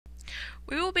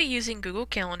We will be using Google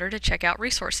Calendar to check out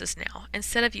resources now,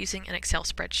 instead of using an Excel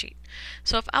spreadsheet.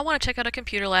 So if I want to check out a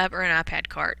computer lab or an iPad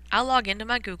cart, I log into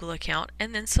my Google account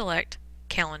and then select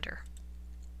Calendar.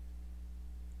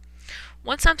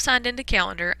 Once I'm signed into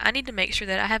Calendar, I need to make sure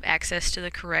that I have access to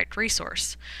the correct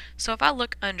resource. So if I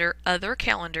look under Other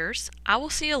Calendars, I will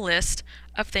see a list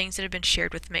of things that have been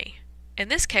shared with me. In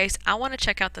this case, I want to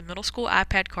check out the Middle School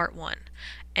iPad Cart 1,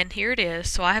 and here it is,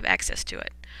 so I have access to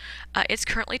it. It's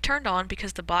currently turned on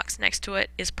because the box next to it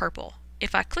is purple.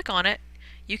 If I click on it,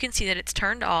 you can see that it's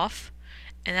turned off,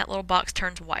 and that little box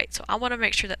turns white. So I want to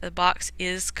make sure that the box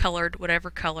is colored whatever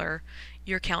color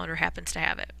your calendar happens to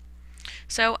have it.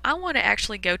 So I want to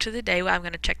actually go to the day where I'm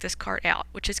going to check this cart out,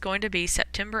 which is going to be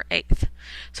September 8th.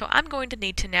 So I'm going to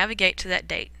need to navigate to that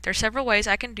date. There are several ways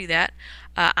I can do that.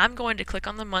 I'm going to click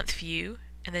on the month view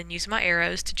and then use my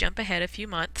arrows to jump ahead a few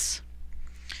months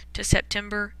to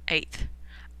September 8th.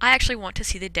 I actually want to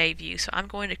see the day view, so I'm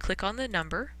going to click on the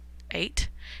number 8,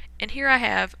 and here I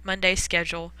have Monday's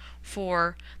schedule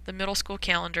for the middle school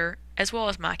calendar as well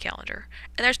as my calendar.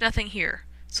 And there's nothing here.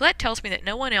 So that tells me that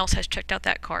no one else has checked out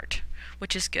that cart,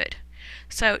 which is good.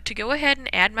 So to go ahead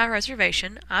and add my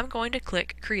reservation, I'm going to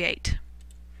click Create.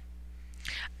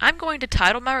 I'm going to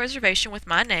title my reservation with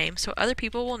my name so other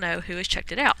people will know who has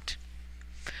checked it out.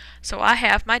 So I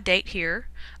have my date here.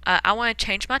 I want to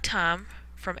change my time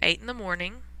from 8 in the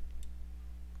morning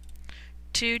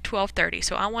to 12:30,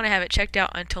 so I want to have it checked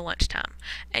out until lunchtime.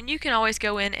 And you can always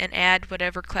go in and add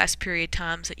whatever class period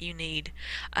times that you need.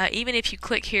 Even if you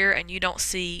click here and you don't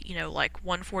see, like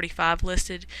 1:45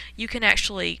 listed, you can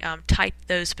actually type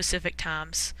those specific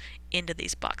times into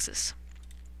these boxes.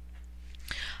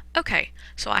 Okay,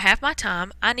 so I have my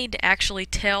time. I need to actually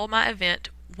tell my event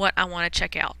what I want to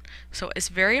check out. So it's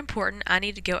very important. I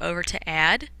need to go over to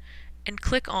Add and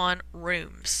click on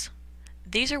Rooms.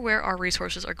 These are where our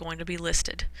resources are going to be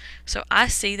listed. So I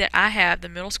see that I have the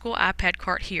middle school iPad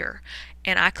cart here,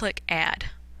 and I click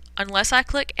Add. Unless I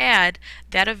click Add,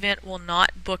 that event will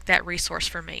not book that resource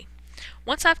for me.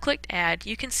 Once I've clicked Add,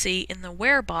 you can see in the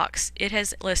Where box it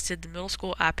has listed the middle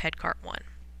school iPad cart 1.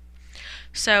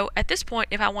 So at this point,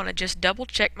 if I want to just double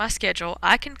check my schedule,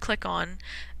 I can click on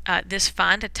this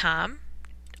Find a Time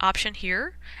option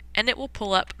here, and it will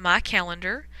pull up my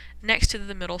calendar next to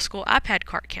the middle school iPad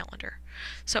cart calendar.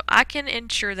 So I can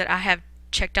ensure that I have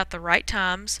checked out the right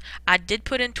times. I did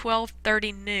put in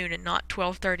 12:30 noon and not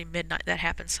 12:30 midnight. That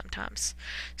happens sometimes.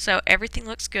 So everything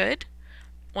looks good.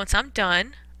 Once I'm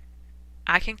done,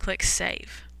 I can click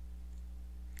Save.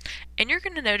 And you're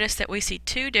going to notice that we see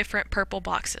two different purple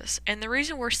boxes. And the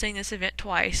reason we're seeing this event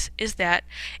twice is that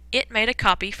it made a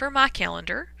copy for my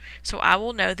calendar, so I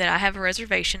will know that I have a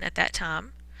reservation at that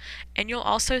time. And you'll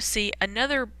also see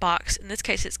another box, in this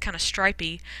case it's kind of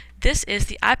stripy. This is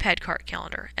the iPad cart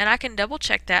calendar, and I can double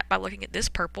check that by looking at this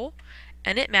purple,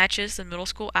 and it matches the middle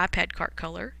school iPad cart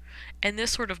color, and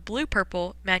this sort of blue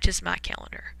purple matches my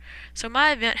calendar. So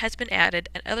my event has been added,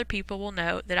 and other people will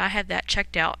know that I have that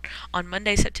checked out on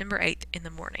Monday, September 8th in the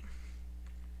morning.